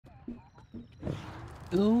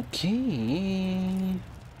Okay.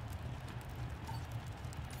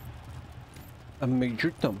 A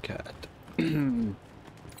major tomcat. Hey, Jared,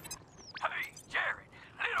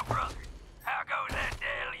 little brother, how goes that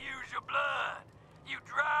deluge of blood? You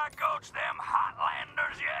dry gulch them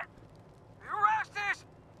Hotlanders yet? Rastus!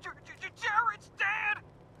 Jared's dead!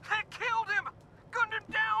 They killed him! Gunned him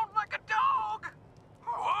down like a dog!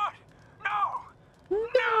 What? No!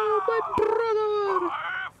 No, my brother!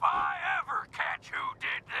 If I ever catch who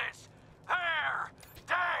did this, they're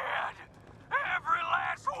dead! Every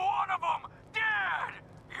last one of them dead!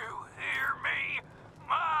 You hear me?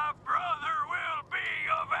 My brother will be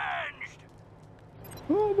avenged!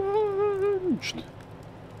 Avenged!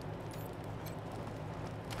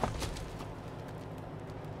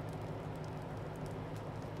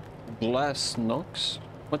 Blast knocks?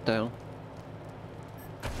 What the hell?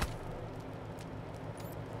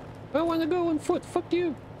 I wanna go on foot, fuck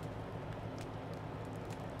you!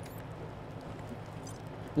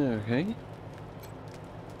 Okay.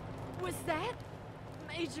 Was that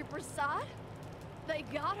Major Prasad? They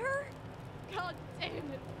got her? God damn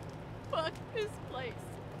it. Fuck this place.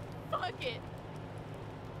 Fuck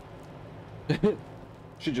it.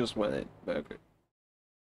 She just went in. Okay.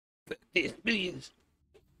 Fuck this, please.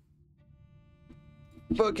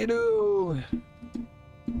 Fuck it all.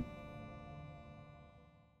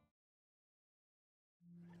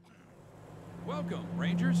 Welcome,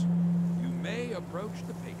 Rangers. You may approach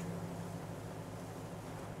the Patriarch.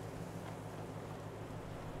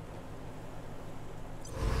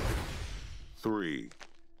 Three,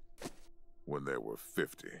 when there were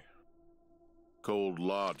 50. Cold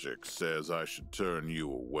logic says I should turn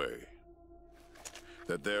you away.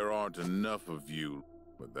 That there aren't enough of you,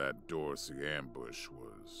 but that Dorsey ambush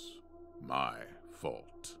was my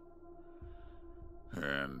fault.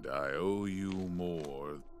 And I owe you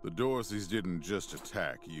more. The Dorseys didn't just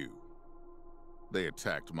attack you. They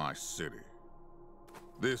attacked my city.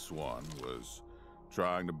 This one was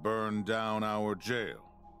trying to burn down our jail.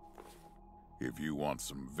 If you want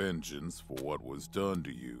some vengeance for what was done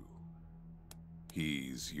to you,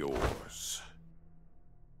 he's yours.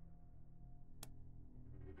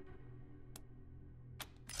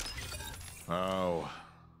 How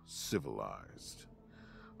civilized.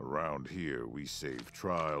 Around here, we save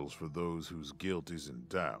trials for those whose guilt is in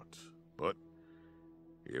doubt. But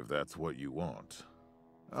if that's what you want,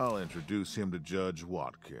 I'll introduce him to Judge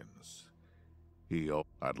Watkins.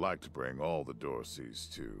 I'd like to bring all the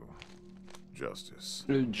Dorseys to justice.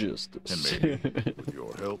 Justice. And maybe, with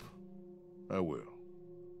your help, I will.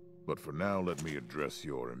 But for now, let me address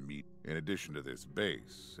your immediate... In addition to this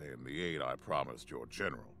base, and the aid I promised your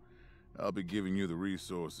general, I'll be giving you the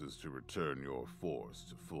resources to return your force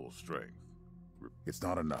to full strength. It's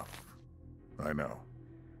not enough. I know.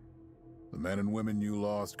 The men and women you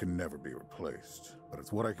lost can never be replaced, but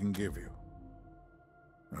it's what I can give you.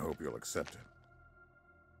 I hope you'll accept it.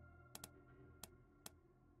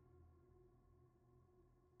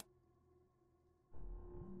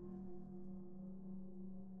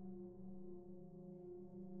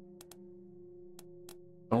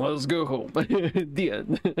 Let's go home. The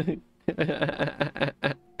end.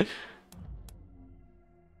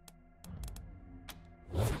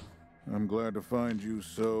 I'm glad to find you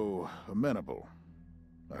so amenable.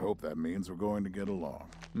 I hope that means we're going to get along.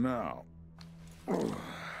 Now,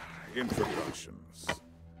 introductions.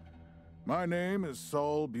 My name is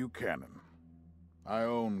Saul Buchanan. I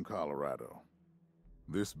own Colorado.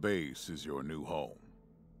 This base is your new home.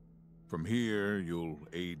 From here, you'll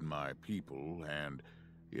aid my people and...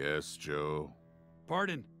 Yes, Joe?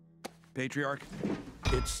 Pardon, Patriarch.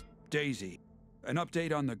 It's Daisy. An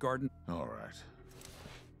update on the garden. All right.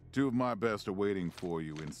 Two of my best are waiting for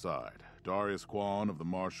you inside. Darius Kwan of the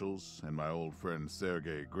Marshals and my old friend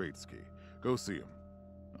Sergei Greatsky. Go see him.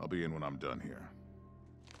 I'll be in when I'm done here.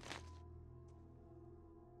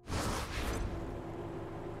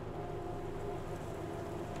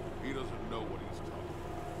 He doesn't know what he's talking about.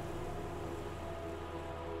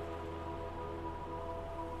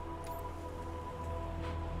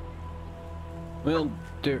 Well,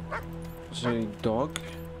 there's a dog.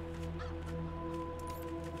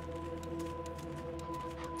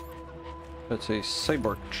 That's a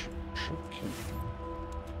cyborg.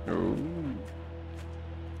 Oh.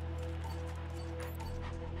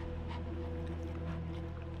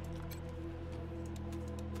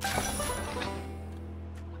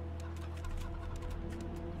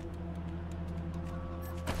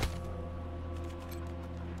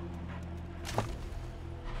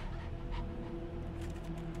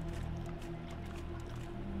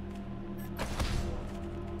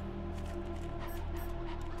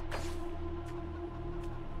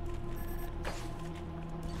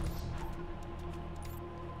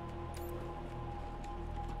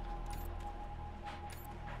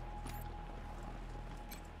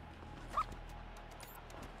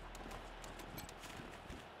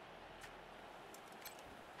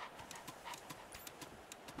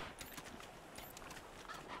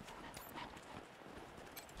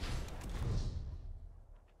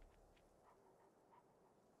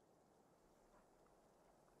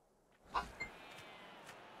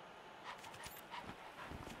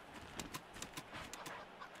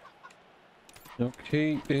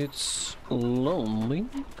 Okay, it's lonely.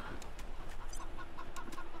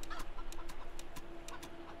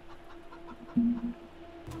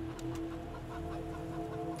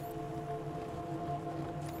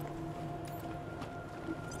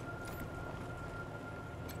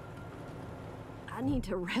 I need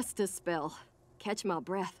to rest a spell. Catch my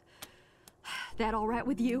breath. That all right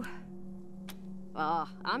with you?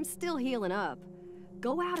 I'm still healing up.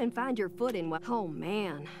 Go out and find your footing. Oh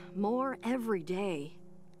man, more every day.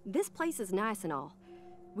 This place is nice and all.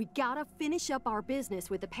 We gotta finish up our business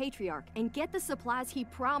with the Patriarch and get the supplies he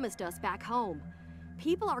promised us back home.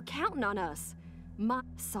 People are counting on us.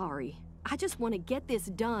 Sorry. I just want to get this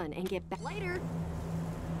done and get back later.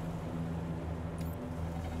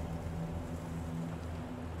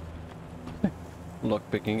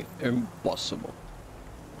 Lockpicking impossible.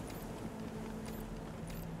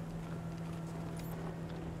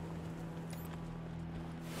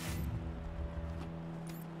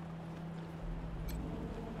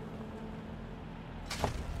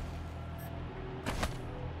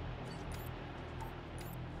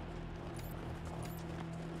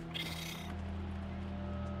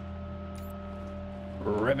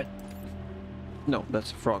 Rabbit. No,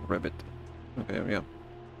 that's a frog rabbit. Okay, yeah.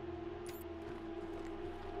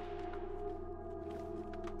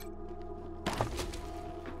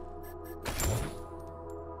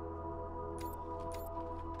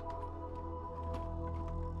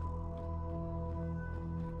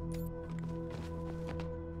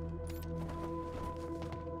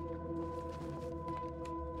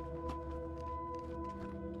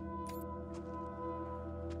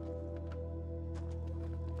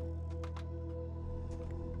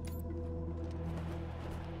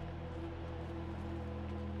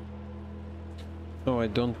 No, I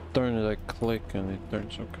don't turn it, I click and it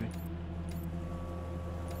turns okay.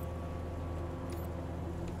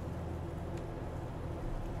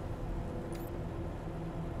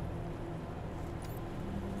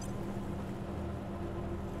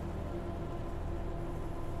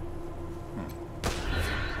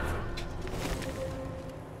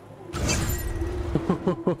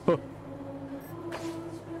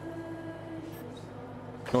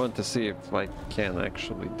 I want to see if I can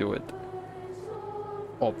actually do it.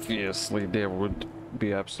 Obviously, there would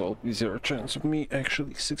be absolutely zero chance of me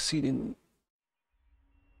actually succeeding.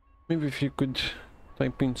 Maybe if you could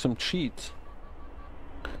type in some cheats.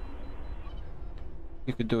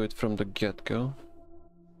 You could do it from the get-go.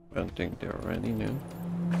 I don't think there are any now.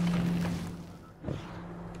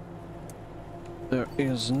 There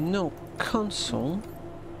is no console.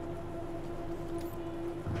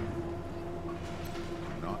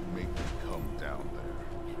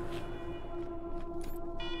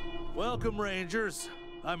 Welcome, Rangers.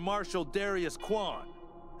 I'm Marshal Darius Quan,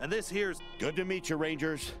 and this here's... Good to meet you,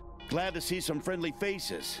 Rangers. Glad to see some friendly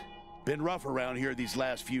faces. Been rough around here these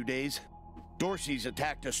last few days. Dorsey's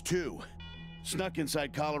attacked us too. Snuck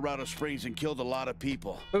inside Colorado Springs and killed a lot of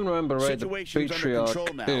people. If I remember right, the Situation's under Patriarch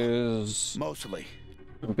control now. is... Mostly.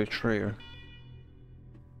 a betrayer.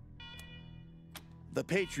 The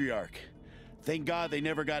Patriarch. Thank God they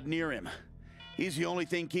never got near him. He's the only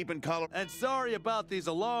thing keeping Colorado... And sorry about these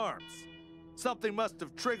alarms. Something must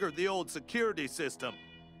have triggered the old security system.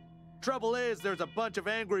 Trouble is, there's a bunch of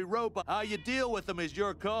angry robots. How you deal with them is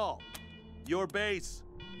your call. Your base,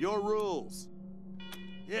 your rules.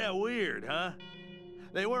 Yeah, weird, huh?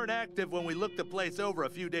 They weren't active when we looked the place over a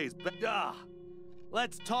few days back.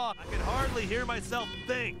 Let's talk. I can hardly hear myself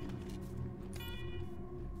think.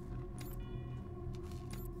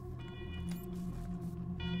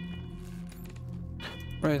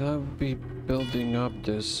 Right, I'll be building up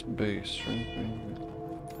this base, right?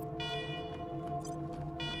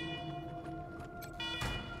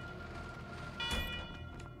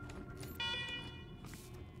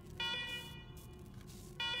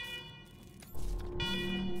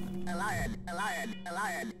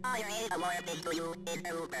 Alarm. Fire is awarded to you in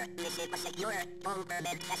Uber. Visit a secure,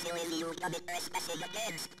 full-permit facility. You commit trespassing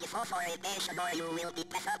against. If authorization or you will be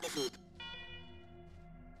pressed up defeat.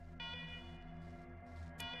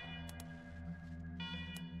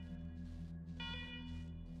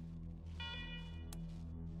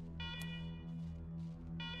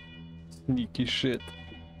 Sneaky shit.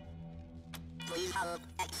 Please hold.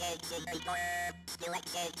 Accessing return. Still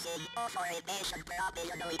accessing. Authorization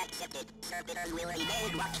provisionally accepted. Servitors will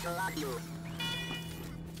remain watchful of you.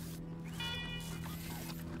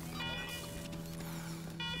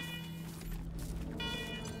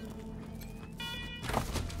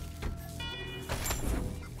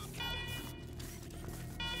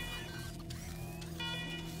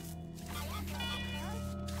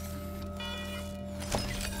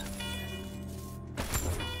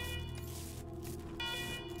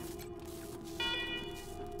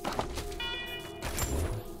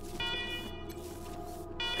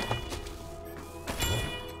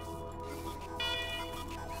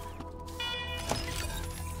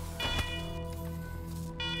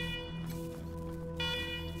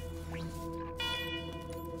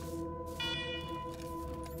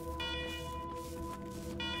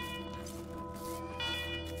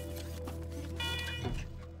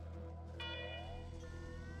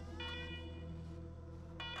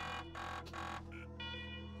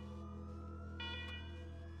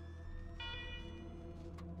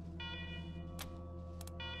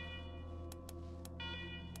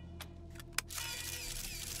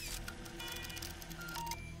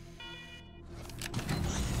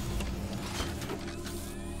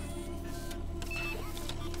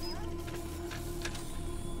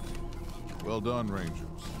 Well done, Rangers.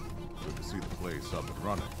 Good to see the place up and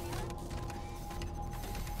running.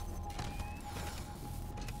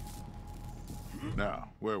 Now,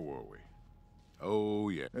 where were we? Oh,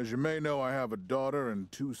 yeah. As you may know, I have a daughter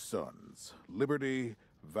and 2 sons. Liberty,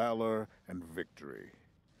 Valor, and Victory.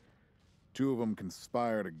 2 of them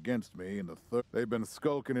conspired against me, and the third... They've been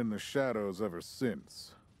skulking in the shadows ever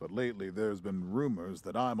since. But lately, there's been rumors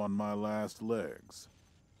that I'm on my last legs.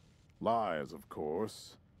 Lies, of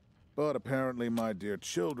course. But apparently my dear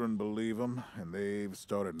children believe them, and they've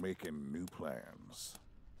started making new plans.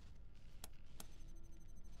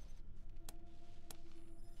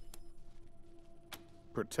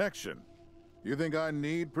 Protection? You think I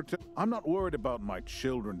need protection? I'm not worried about my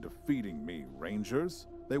children defeating me, Rangers.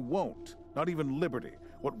 They won't. Not even Liberty.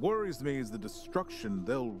 What worries me is the destruction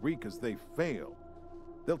they'll wreak as they fail.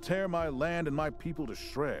 They'll tear my land and my people to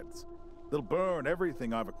shreds. They'll burn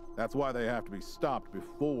everything I've... That's why they have to be stopped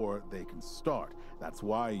before they can start. That's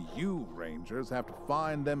why you, Rangers, have to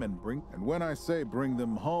find them and bring... And when I say bring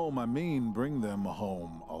them home, I mean bring them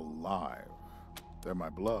home alive. They're my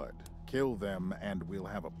blood. Kill them and we'll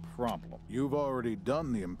have a problem. You've already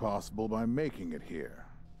done the impossible by making it here.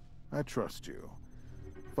 I trust you.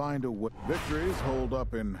 Find a way. Victory's holed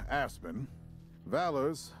up in Aspen.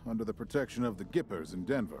 Valor's under the protection of the Gippers in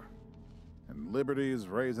Denver. And Liberty's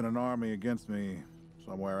raising an army against me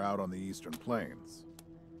somewhere out on the Eastern Plains.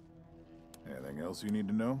 Anything else you need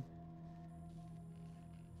to know?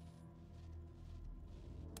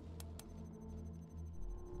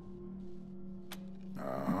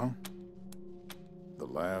 Uh-huh. The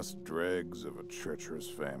last dregs of a treacherous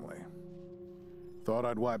family. Thought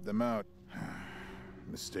I'd wipe them out.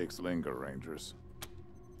 Mistakes linger, Rangers.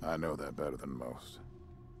 I know that better than most.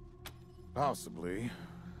 Possibly.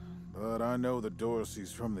 But I know the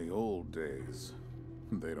Dorseys from the old days.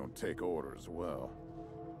 They don't take orders well.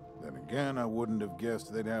 Then again, I wouldn't have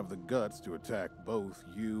guessed they'd have the guts to attack both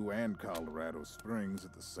you and Colorado Springs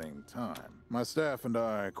at the same time. My staff and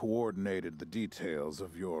I coordinated the details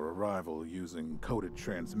of your arrival using coded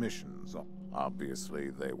transmissions. Obviously,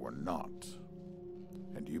 they were not.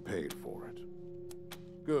 And you paid for it.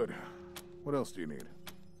 Good. What else do you need?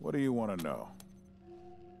 What do you want to know?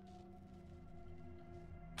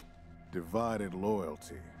 Divided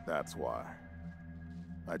loyalty, that's why.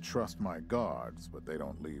 I trust my guards, but they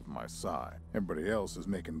don't leave my side. Everybody else is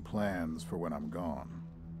making plans for when I'm gone.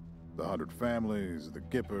 The 100 families, the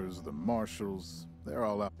Gippers, the Marshals, they're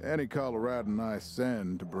all out. Any Coloradan I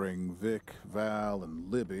send to bring Vic, Val,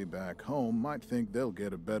 and Libby back home might think they'll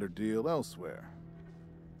get a better deal elsewhere.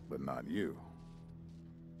 But not you.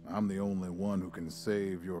 I'm the only one who can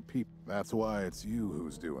save your people. That's why it's you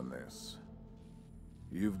who's doing this.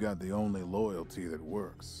 You've got the only loyalty that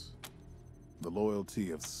works. The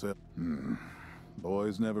loyalty of self.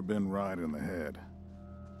 Boy's never been right in the head.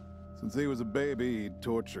 Since he was a baby, he'd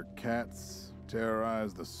torture cats,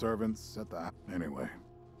 terrorize the servants at the... Anyway.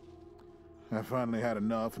 I finally had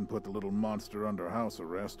enough and put the little monster under house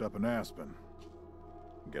arrest up in Aspen.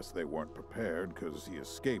 Guess they weren't prepared because he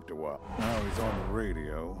escaped a while. Now he's on the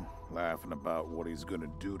radio, laughing about what he's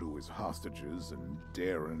gonna do to his hostages and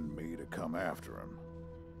daring me to come after him.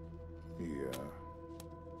 He,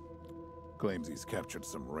 claims he's captured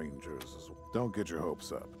some Rangers as well. Don't get your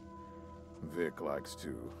hopes up. Vic likes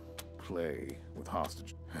to play with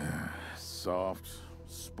hostages. Soft,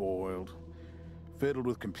 spoiled, fiddled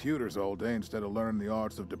with computers all day instead of learning the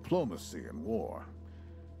arts of diplomacy and war.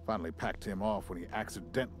 Finally packed him off when he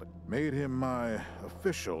accidentally made him my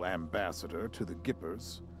official ambassador to the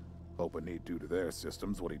Gippers, hoping he'd do to their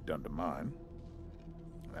systems what he'd done to mine.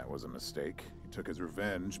 That was a mistake. He took his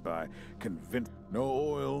revenge by convincing... No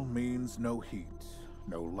oil means no heat,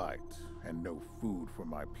 no light, and no food for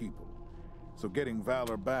my people. So getting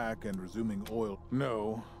Valor back and resuming oil...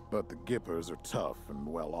 No, but the Gippers are tough and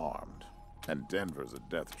well-armed. And Denver's a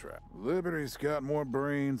death trap. Liberty's got more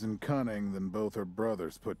brains and cunning than both her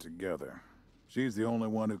brothers put together. She's the only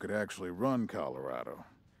one who could actually run Colorado.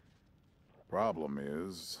 Problem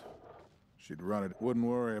is, she'd run it. Wouldn't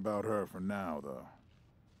worry about her for now, though.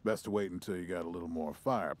 Best to wait until you got a little more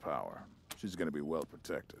firepower. She's gonna be well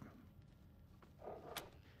protected.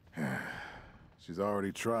 She's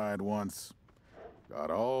already tried once. Got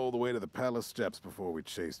all the way to the palace steps before we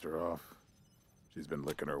chased her off. She's been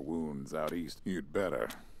licking her wounds out east. You'd better.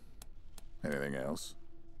 Anything else?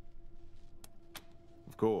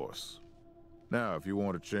 Of course. Now, if you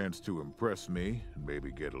want a chance to impress me, and maybe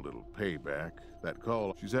get a little payback, that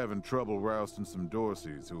call... She's having trouble rousting some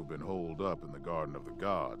Dorseys who have been holed up in the Garden of the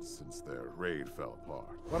Gods since their raid fell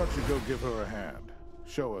apart. Why don't you go give her a hand?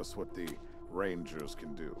 Show us what the Rangers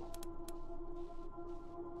can do.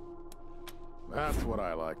 That's what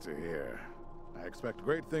I like to hear. I expect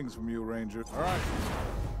great things from you, Ranger. All right,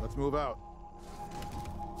 let's move out.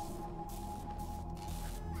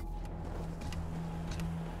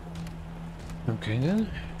 Okay then.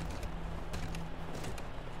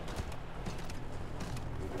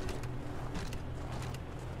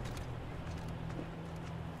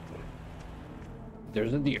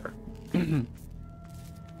 There's a deer.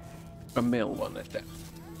 A male one at that.